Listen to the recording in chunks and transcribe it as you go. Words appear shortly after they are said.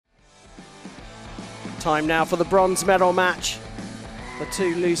Time now for the bronze medal match. The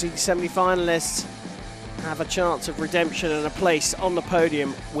two losing semi-finalists have a chance of redemption and a place on the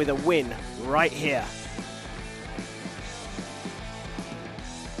podium with a win right here.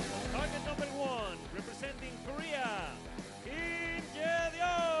 Target number 1, representing Korea, Je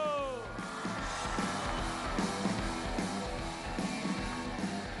Deok.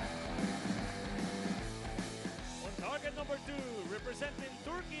 On target number 2, representing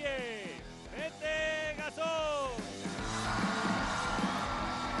Turkey, Mete Gazoz.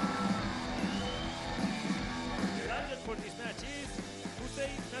 The judge for this match is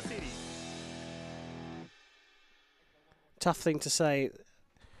Hyundai. Tough thing to say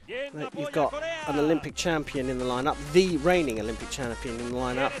that you've got an Olympic champion in the lineup, the reigning Olympic champion in the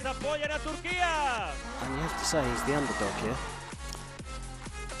lineup, and you have to say he's the underdog here.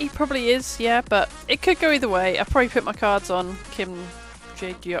 He probably is, yeah, but it could go either way. I probably put my cards on Je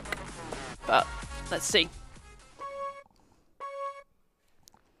Deok, but let's see.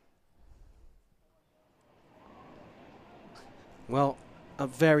 Well, a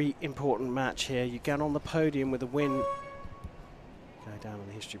very important match here. You get on the podium with a win, go down in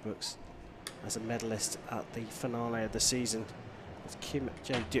the history books as a medalist at the finale of the season. It's Je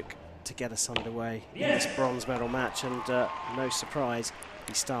Deok to get us underway in this bronze medal match, and no surprise,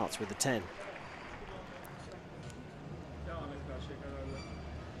 he starts with a 10.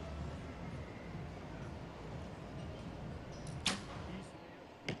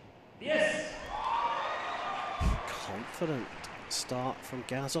 Confident start from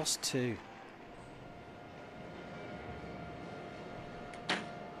Gazoz too.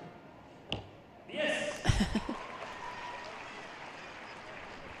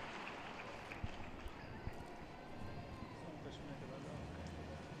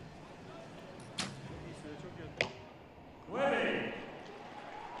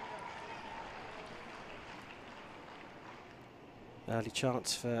 Early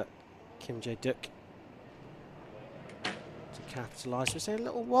chance for Je Deok to capitalise. Was there a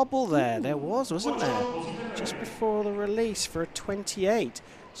little wobble there? There was, wasn't there? Just before the release for a 28.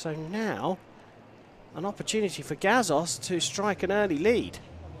 So now, an opportunity for Gazoz to strike an early lead.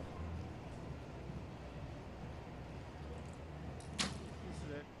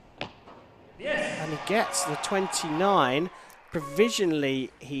 And he gets the 29.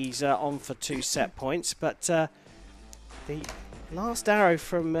 Provisionally, he's on for 2 set points, but the last arrow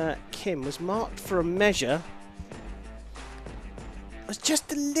from Kim was marked for a measure. It was just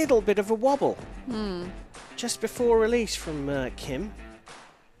a little bit of a wobble. Just before release from Kim.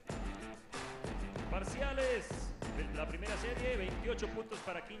 Parciales. La primera serie, 28 puntos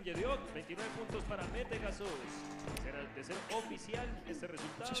para Je Deok, 29 puntos para Mete Gazoz. Será el tercer oficial ese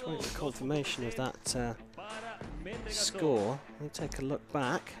resultado. Just waiting for confirmation of that score. Let me take a look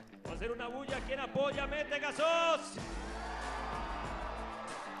back. Va a ser una bulla. ¿Quién apoya Mete Gazoz?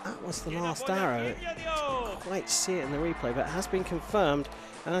 That was the last arrow. Can't quite see it in the replay, but it has been confirmed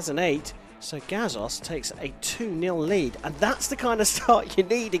as an 8. So Gazoz takes a 2-0 lead, and that's the kind of start you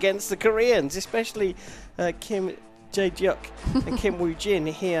need against the Koreans, especially Je Deok and Kim Woo-jin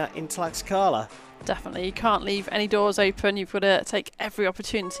here in Tlaxcala. Definitely, you can't leave any doors open. You've got to take every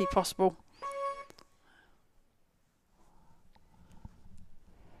opportunity possible.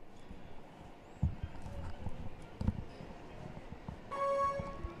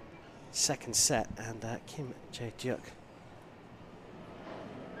 Second set, and Je Deok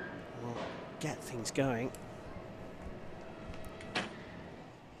will get things going.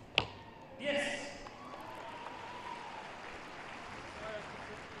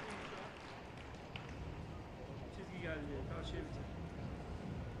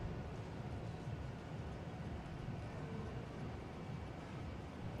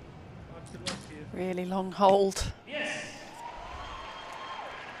 Really long hold.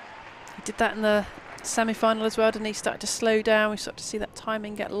 He did that in the semi-final as well, didn't he? Started to slow down. We started to see that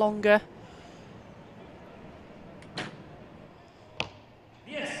timing get longer.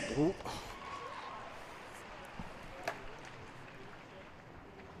 Ooh.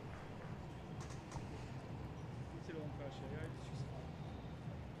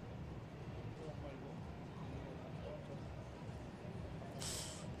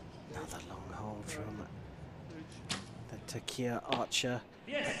 Another long hold from the Turkey archer.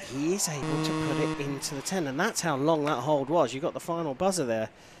 But he is able to put it into the 10, and that's how long that hold was. You got the final buzzer there.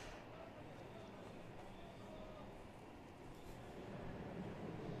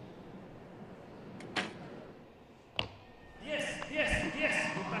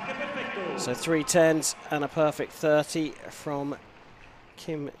 So 3 10s and a perfect 30 from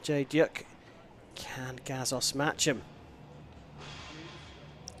Je Deok. Can Gazoz match him?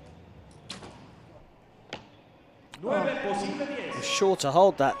 Was shorter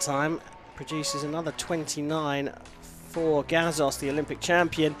hold that time. Produces another 29 for Gazoz, the Olympic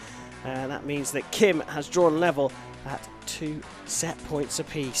champion. And that means that Kim has drawn level at 2 set points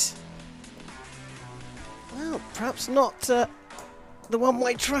apiece. Well, perhaps not the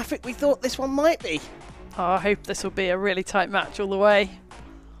one-way traffic we thought this one might be. Oh, I hope this will be a really tight match all the way.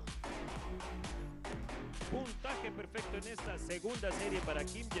 Puntaje perfecto en esta segunda serie para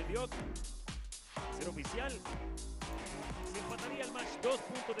Kim Je Deok. Ser oficial. Se empataría el match, 2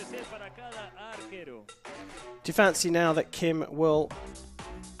 puntos de ser para cada arquero. Do you fancy now that Kim will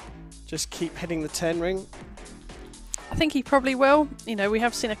just keep hitting the 10 ring? I think he probably will. You know, we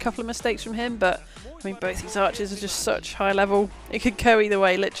have seen a couple of mistakes from him, but I mean, both these archers are just such high level. It could go either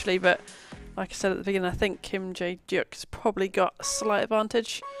way, literally, but like I said at the beginning, I think Kim Je Deok has probably got a slight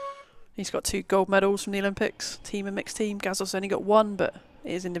advantage. He's got 2 gold medals from the Olympics, team and mixed team. Gazoz only got 1, but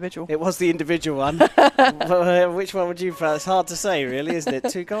it is individual. It was the individual one. Which one would you prefer? It's hard to say, really, isn't it?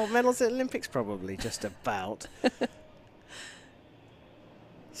 2 gold medals at Olympics, probably, just about.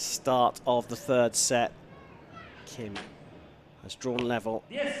 Start of the 3rd set. Kim has drawn level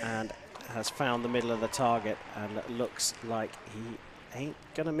and has found the middle of the target, and it looks like he ain't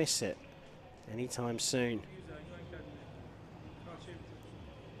going to miss it anytime soon.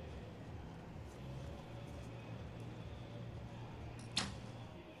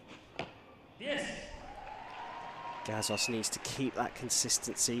 Gazoz needs to keep that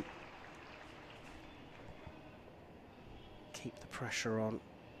consistency. Keep the pressure on.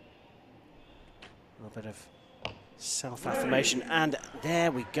 A little bit of self-affirmation, and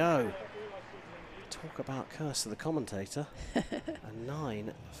there we go. Talk about curse of the commentator. A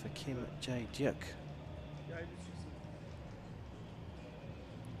 9 for Kim Je Deok.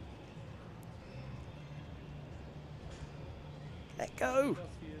 Let go.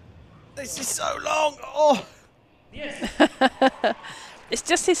 This is so long. Oh. It's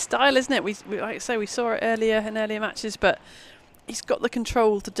just his style, isn't it? We like I say, we saw it earlier in earlier matches, but he's got the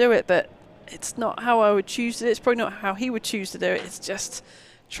control to do it, but it's not how I would choose to do it. It's probably not how he would choose to do it. It's just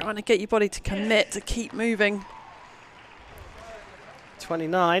trying to get your body to commit, to keep moving.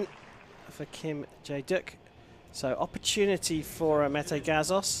 29 for Kim Je Deok. So opportunity for Mete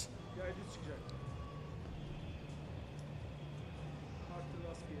Gazoz.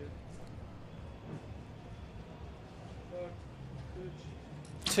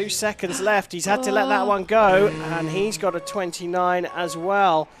 Two seconds left. He's had to let that one go, and he's got a 29 as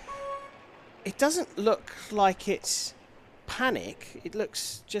well. It doesn't look like it's panic. It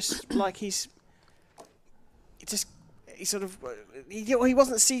looks just like he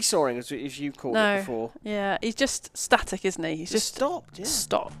wasn't seesawing as you called it before. Yeah, he's just static, isn't he? He's just stopped,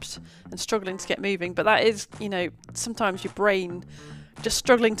 stopped and struggling to get moving. But that is, you know, sometimes your brain just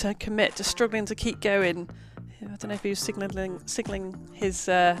struggling to commit, just struggling to keep going. I don't know if he was signalling his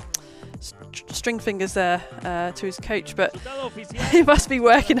string fingers there to his coach, but he must be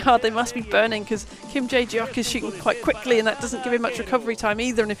working hard. They must be burning, because Kim Je Deok is shooting quite quickly, and that doesn't give him much recovery time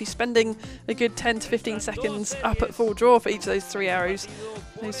either. And if he's spending a good 10 to 15 seconds up at full draw for each of those 3 arrows,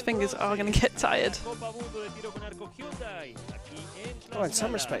 those fingers are going to get tired. Well, in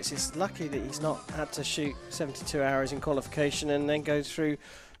some respects, it's lucky that he's not had to shoot 72 arrows in qualification and then go through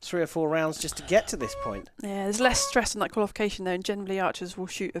 3 or 4 rounds just to get to this point. Yeah, there's less stress on that qualification though, and generally archers will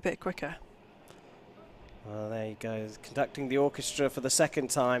shoot a bit quicker. Well, there you go, conducting the orchestra for the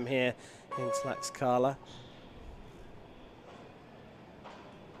 2nd time here in Tlaxcala.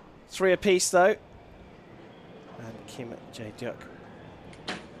 3 apiece though, and Kim Je Deok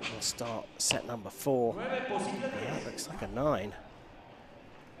will start set number 4. That looks like a 9.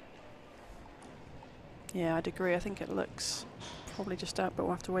 Yeah, I'd agree. I think it looks probably just out, but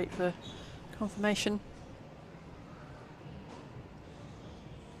we'll have to wait for confirmation.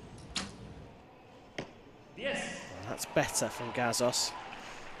 Well, that's better from Gazoz.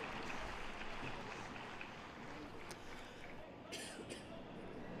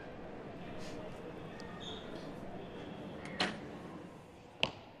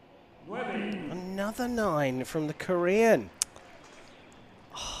 Another 9 from the Korean.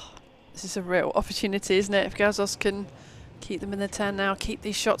 This is a real opportunity, isn't it? If Gazoz can keep them in the 10 now, keep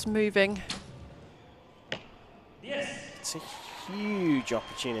these shots moving. It's a huge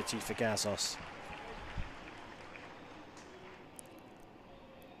opportunity for Gazoz.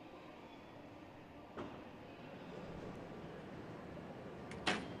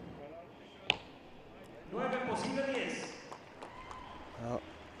 Well,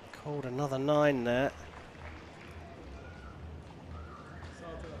 called another 9 there.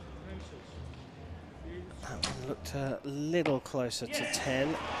 That one looked a little closer to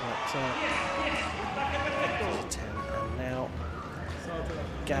 10, but 10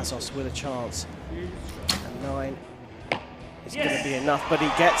 Gazoz with a chance. And 9 is going to be enough, but he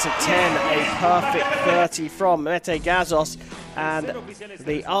gets a 10, a perfect 30 from Mete Gazoz. And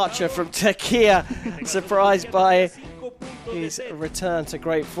the archer from Turkey, surprised by his return to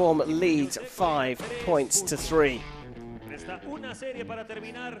great form, leads 5 points to 3. Una serie para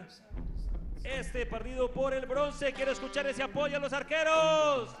terminar este partido por el bronce. Quiero escuchar ese apoyo a los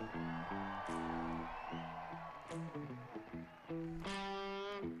arqueros.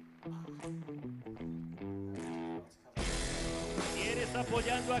 ¿Quién está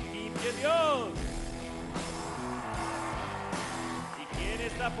apoyando a Je Deok? ¿Y quién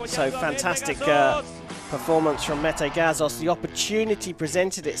está apoyando So a fantastic Mete Gazoz? performance from Mete Gazoz. The opportunity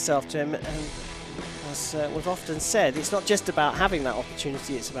presented itself to him, and as we've often said, it's not just about having that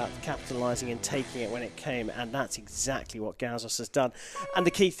opportunity, it's about capitalising and taking it when it came, and that's exactly what Gazoz has done. And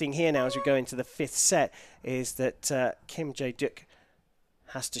the key thing here now as we go into the 5th set is that Je Deok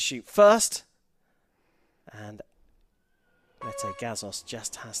has to shoot first, and Mete Gazoz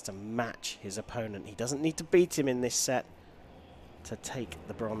just has to match his opponent. He doesn't need to beat him in this set to take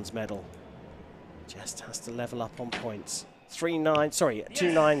the bronze medal. Just has to level up on points. 2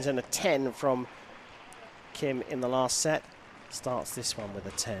 9s and a 10 from Kim in the last set. Starts this one with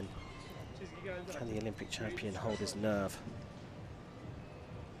a 10. Can the Olympic champion hold his nerve?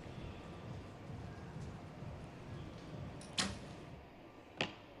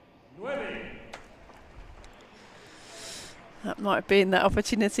 That might have been that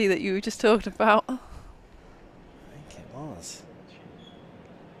opportunity that you were just talking about. I think it was.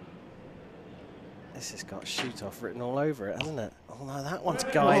 This has got shoot off written all over it, hasn't it? Oh no, that one's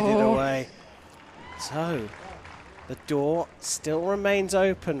guided away. So, the door still remains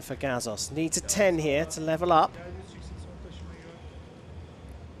open for Gazoz. Needs a 10 here to level up.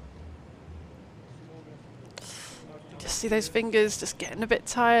 Just see those fingers just getting a bit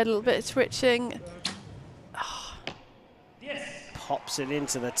tired, a little bit of twitching. Oh. Pops it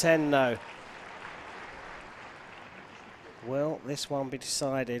into the 10 though. Will this one be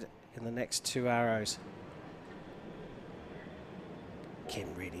decided in the next 2 arrows? Kim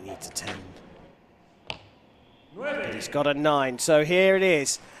really needs a 10. But he's got a 9, so here it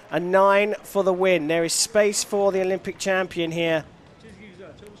is. A 9 for the win. There is space for the Olympic champion here.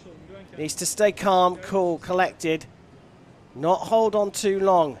 Needs to stay calm, cool, collected. Not hold on too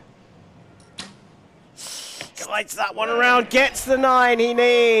long. Guides that one around, gets the 9 he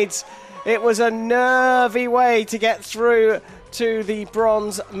needs. It was a nervy way to get through to the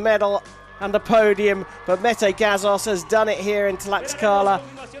bronze medal and the podium, but Mete Gazoz has done it here in Tlaxcala.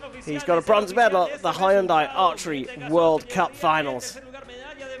 He's got a bronze medal at the Hyundai Archery World Cup Finals.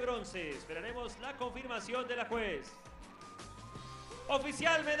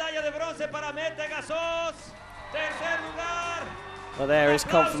 Oficial medalla de bronce para Mete Gazoz. Tercer lugar. Well, there is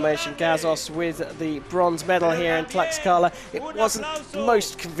confirmation. Gazoz with the bronze medal here in Tlaxcala. It wasn't the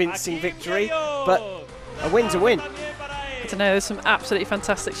most convincing victory, but a win's a win. I don't know, there's some absolutely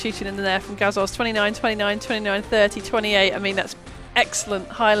fantastic shooting in there from Gazoz. 29, 29, 29, 30, 28. I mean, that's excellent,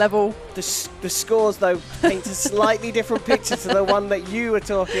 high level. The scores, though, paint a slightly different picture to the one that you were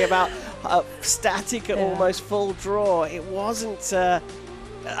talking about. Static at almost full draw. It wasn't...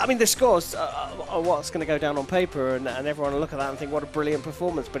 I mean, the scores are what's going to go down on paper, and everyone will look at that and think, what a brilliant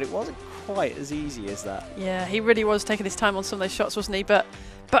performance, but it wasn't quite as easy as that. Yeah, he really was taking his time on some of those shots, wasn't he? But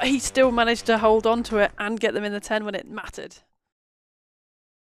he still managed to hold on to it and get them in the 10 when it mattered.